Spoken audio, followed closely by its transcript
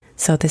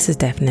So this is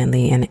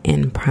definitely an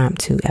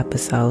impromptu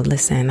episode.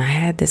 Listen, I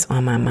had this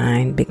on my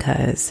mind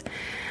because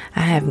I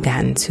have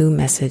gotten 2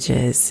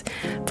 messages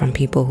from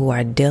people who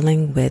are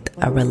dealing with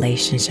a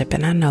relationship.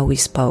 And I know we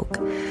spoke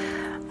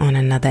on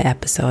another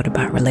episode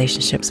about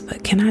relationships,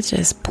 but can I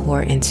just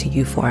pour into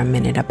you for a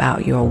minute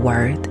about your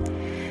worth?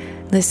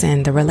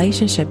 Listen, the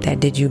relationship that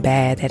did you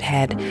bad, that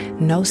had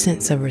no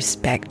sense of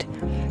respect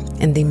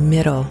in the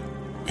middle,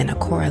 and a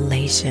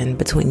correlation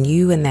between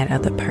you and that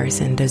other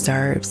person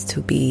deserves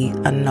to be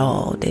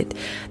annulled. It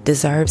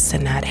deserves to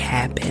not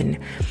happen.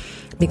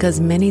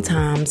 Because many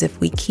times if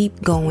we keep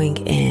going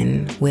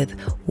in with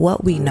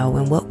what we know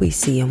and what we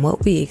see and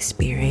what we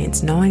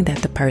experience, knowing that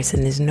the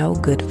person is no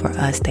good for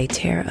us, they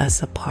tear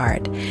us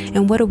apart.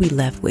 And what are we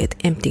left with?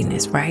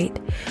 Emptiness, right?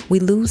 We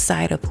lose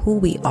sight of who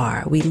we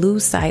are. We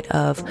lose sight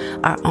of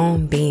our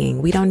own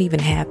being. We don't even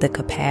have the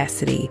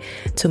capacity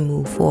to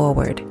move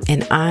forward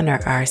and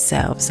honor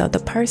ourselves. So the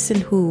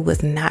person who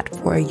was not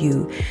for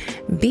you,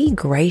 be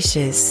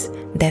gracious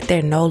that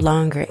they're no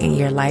longer in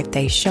your life.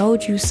 They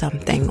showed you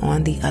something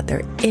on the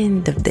other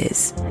end of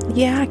this.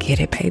 Yeah, I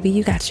get it, baby.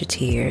 You got your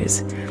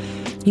tears.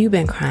 You've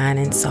been crying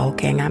and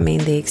sulking. I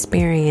mean, the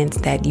experience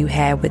that you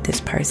had with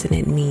this person,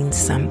 it means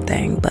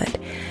something. But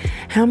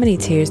how many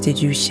tears did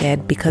you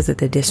shed because of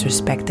the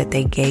disrespect that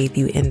they gave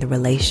you in the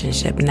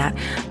relationship, not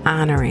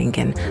honoring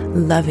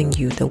and loving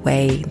you the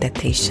way that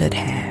they should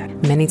have?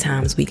 Many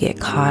times we get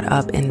caught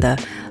up in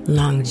the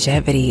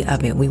longevity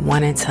of it. We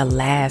want it to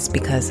last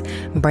because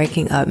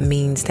breaking up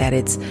means that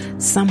it's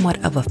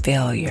somewhat of a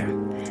failure,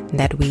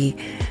 that we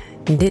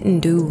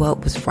didn't do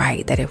what was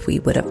right, that if we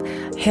would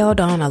have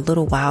held on a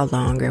little while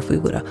longer, if we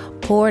would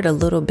have poured a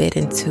little bit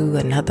into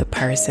another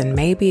person,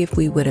 maybe if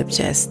we would have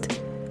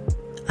just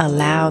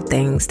allowed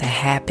things to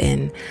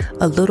happen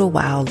a little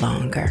while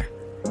longer,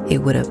 it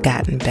would have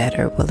gotten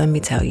better. Well, let me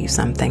tell you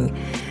something.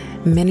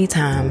 Many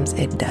times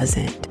it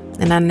doesn't.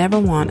 And I never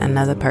want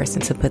another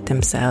person to put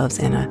themselves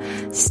in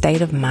a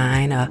state of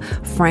mind, a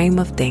frame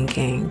of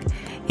thinking,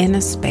 in a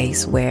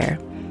space where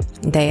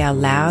they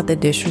allow the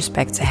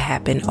disrespect to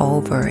happen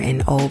over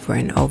and over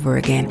and over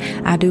again.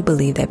 I do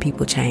believe that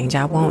people change.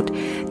 I won't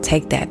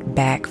take that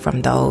back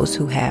from those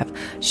who have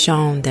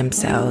shown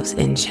themselves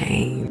in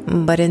change.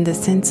 But in the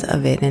sense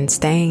of it and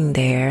staying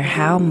there,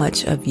 how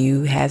much of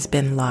you has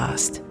been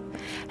lost?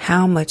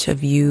 How much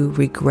of you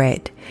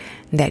regret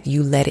that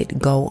you let it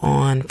go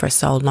on for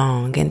so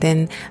long? And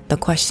then the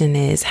question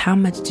is, how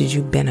much did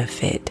you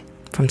benefit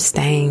from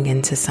staying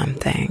into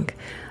something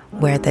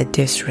where the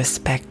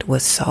disrespect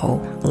was so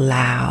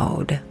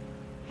loud?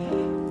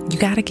 You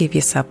got to give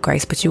yourself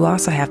grace, but you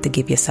also have to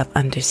give yourself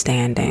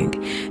understanding.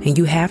 And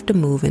you have to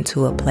move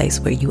into a place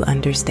where you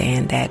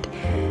understand that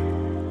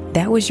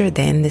that was your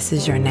then, this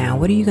is your now.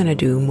 What are you going to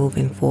do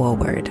moving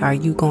forward? Are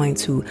you going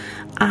to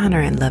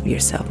honor and love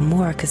yourself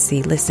more? Because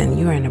see, listen,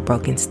 you're in a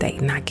broken state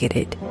and I get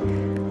it.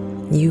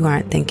 You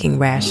aren't thinking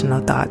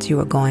rational thoughts. You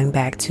are going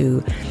back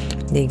to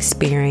the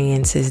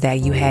experiences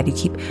that you had. You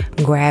keep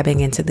grabbing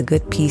into the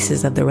good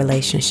pieces of the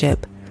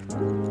relationship,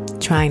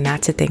 trying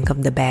not to think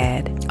of the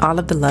bad, all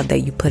of the love that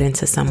you put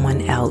into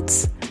someone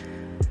else.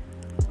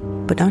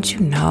 But don't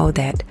you know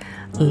that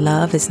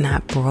love is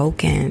not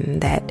broken,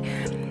 that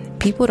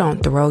people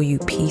don't throw you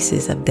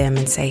pieces of them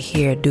and say,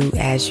 here, do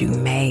as you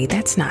may.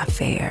 That's not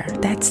fair.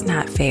 That's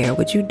not fair.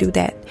 Would you do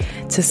that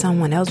to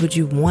someone else? Would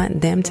you want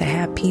them to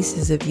have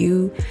pieces of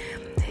you?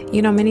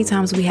 You know, many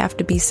times we have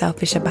to be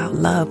selfish about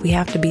love. We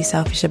have to be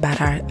selfish about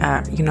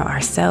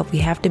ourselves. We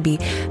have to be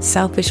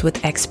selfish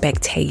with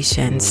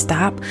expectations.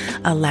 Stop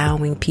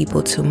allowing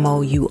people to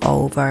mow you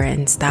over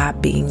and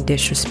stop being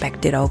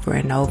disrespected over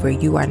and over.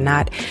 You are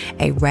not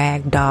a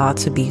rag doll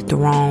to be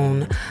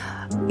thrown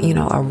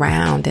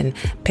around and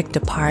picked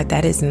apart.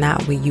 That is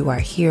not what you are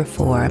here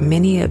for.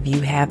 Many of you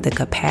have the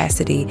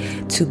capacity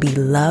to be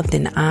loved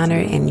and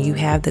honored, and you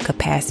have the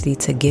capacity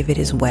to give it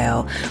as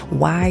well.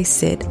 Why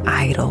sit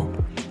idle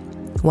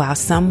while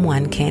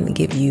someone can't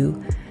give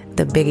you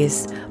the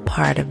biggest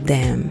part of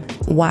them?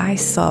 Why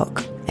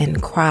sulk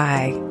and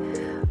cry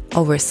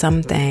over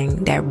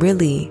something that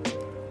really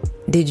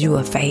did you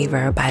a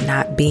favor by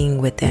not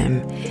being with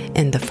them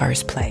in the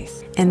first place?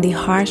 And the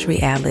harsh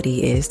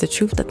reality is, the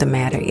truth of the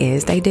matter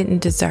is, they didn't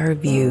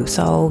deserve you.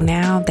 So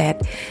now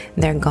that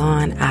they're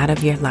gone out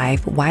of your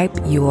life, wipe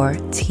your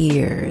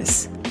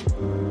tears.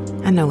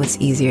 I know it's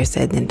easier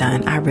said than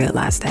done. I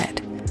realize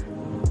that.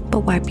 But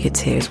wipe your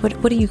tears.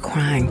 What are you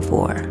crying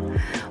for?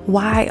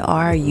 Why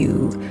are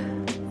you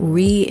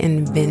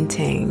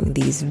reinventing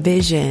these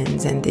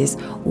visions and these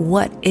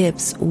what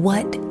ifs?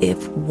 What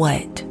if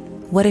what?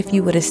 What if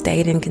you would have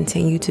stayed and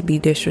continued to be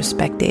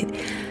disrespected?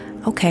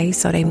 Okay,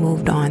 so they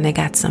moved on. They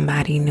got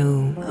somebody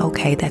new.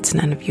 Okay, that's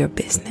none of your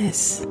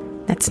business.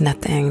 That's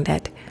nothing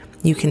that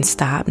you can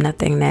stop,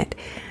 nothing that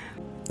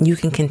you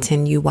can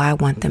continue. Why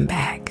want them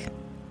back?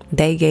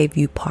 They gave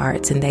you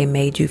parts and they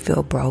made you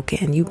feel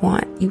broken. You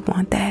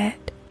want that?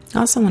 I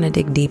also want to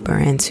dig deeper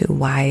into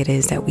why it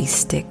is that we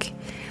stick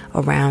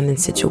around in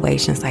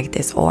situations like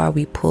this, or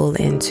we pull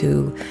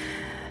into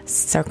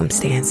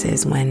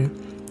circumstances when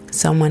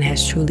someone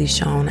has truly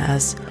shown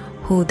us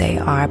who they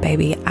are,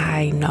 baby.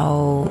 I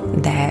know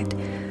that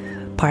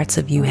parts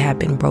of you have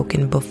been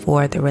broken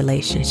before the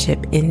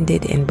relationship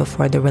ended and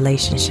before the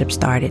relationship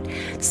started.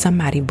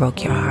 Somebody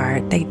broke your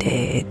heart. They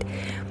did.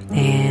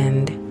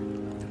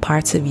 And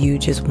parts of you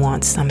just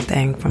want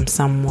something from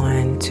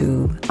someone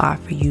to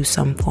offer you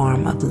some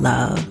form of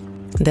love.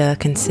 The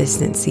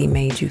consistency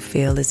made you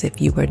feel as if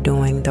you were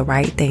doing the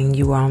right thing,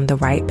 you were on the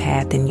right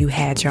path, and you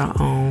had your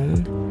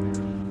own.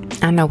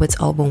 I know it's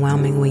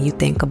overwhelming when you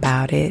think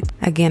about it.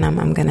 Again,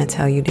 I'm going to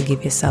tell you to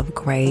give yourself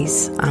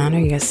grace. Honor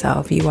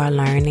yourself. You are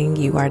learning,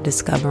 you are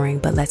discovering,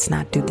 but let's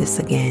not do this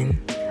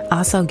again.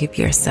 Also, give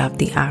yourself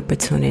the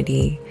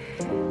opportunity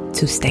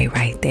to stay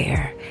right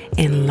there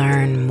and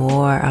learn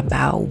more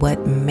about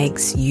what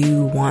makes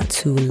you want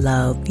to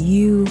love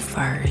you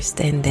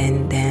first and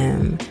then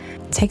them.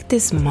 Take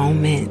this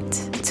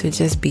moment to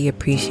just be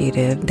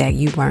appreciative that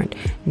you weren't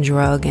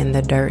drug in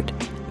the dirt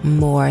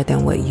more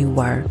than what you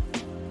were.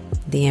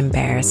 The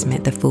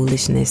embarrassment, the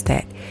foolishness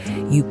that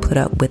you put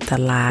up with, the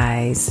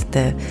lies,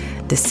 the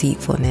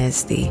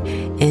deceitfulness, the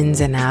ins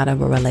and out of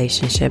a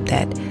relationship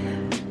that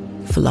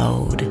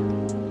flowed,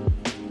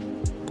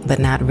 but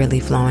not really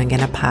flowing in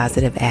a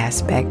positive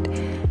aspect,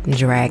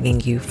 dragging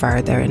you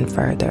further and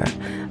further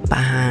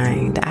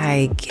behind.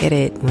 I get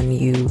it when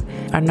you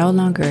are no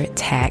longer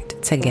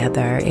tacked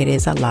together. It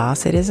is a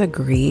loss. It is a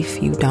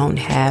grief. You don't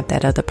have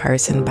that other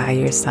person by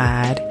your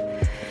side.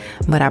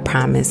 But I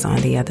promise on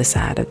the other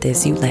side of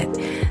this, you let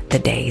the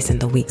days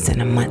and the weeks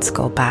and the months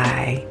go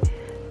by.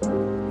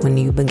 When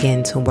you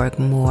begin to work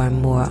more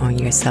and more on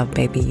yourself,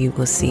 baby, you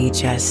will see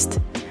just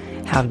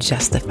how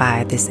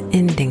justified this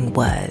ending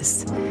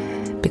was.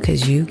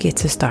 Because you get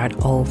to start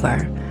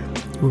over,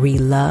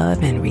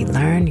 re-love and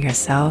relearn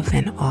yourself,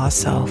 and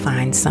also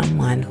find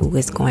someone who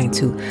is going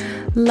to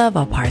love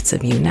all parts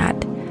of you, not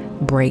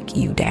break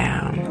you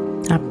down.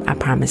 I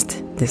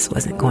promised this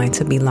wasn't going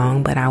to be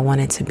long, but I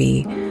wanted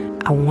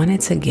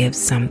to give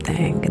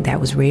something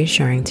that was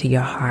reassuring to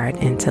your heart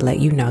and to let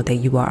you know that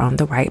you are on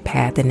the right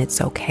path, and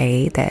it's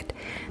okay that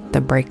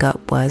the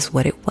breakup was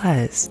what it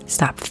was.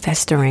 Stop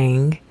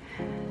festering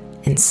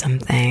in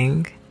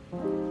something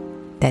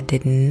that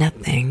did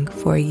nothing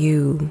for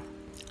you.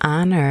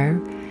 Honor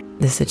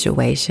the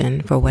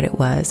situation for what it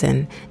was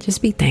and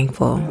just be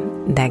thankful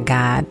that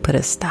God put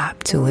a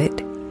stop to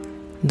it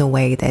the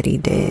way that He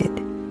did.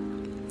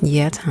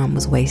 Yeah, time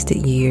was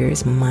wasted,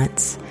 years,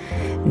 months,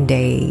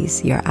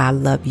 days. Your I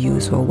love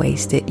yous were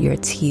wasted. Your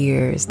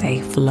tears,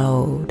 they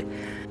flowed.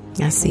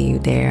 I see you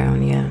there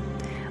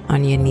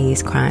on your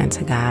knees crying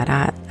to God.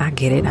 I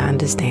get it. I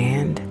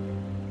understand.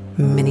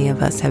 Many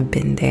of us have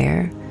been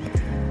there.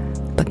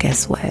 But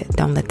guess what?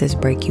 Don't let this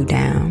break you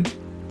down.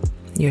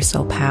 You're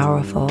so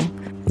powerful.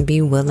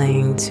 Be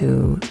willing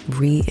to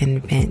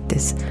reinvent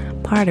this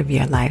part of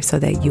your life so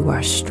that you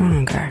are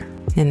stronger,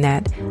 and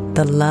that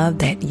the love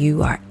that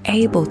you are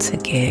able to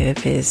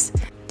give is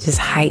just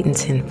heightened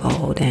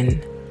tenfold,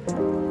 and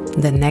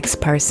the next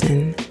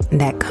person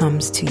that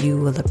comes to you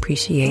will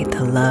appreciate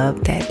the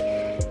love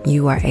that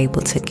you are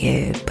able to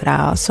give. But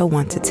I also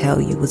want to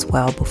tell you as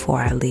well before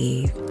I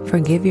leave,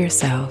 forgive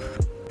yourself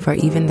for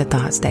even the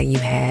thoughts that you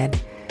had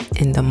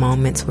in the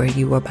moments where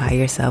you were by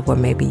yourself, or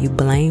maybe you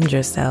blamed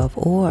yourself,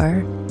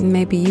 or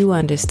maybe you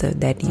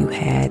understood that you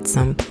had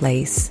some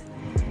place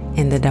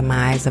in the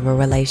demise of a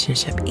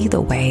relationship. Either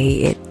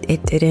way,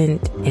 it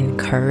didn't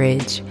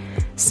encourage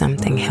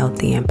something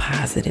healthy and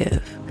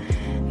positive.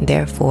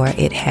 Therefore,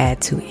 it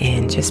had to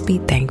end. Just be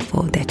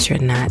thankful that you're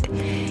not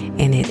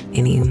in it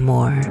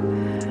anymore.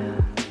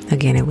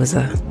 Again, it was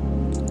a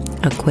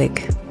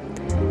quick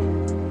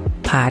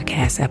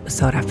podcast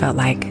episode. I felt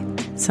like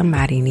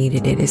somebody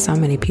needed it. There's so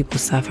many people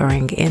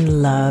suffering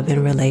in love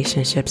and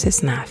relationships.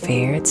 It's not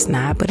fair. It's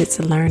not, but it's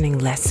a learning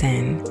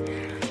lesson.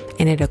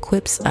 And it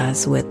equips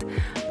us with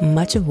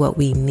much of what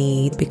we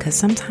need, because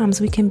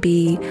sometimes we can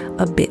be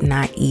a bit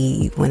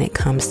naive when it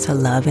comes to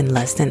love and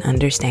lust and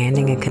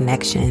understanding and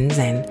connections.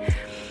 And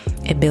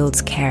it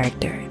builds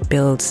character. It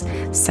builds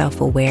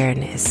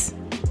self-awareness.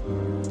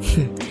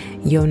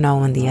 You'll know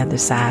on the other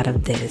side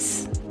of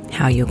this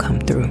how you'll come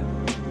through.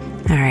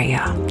 All right,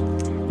 y'all.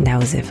 That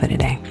was it for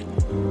today.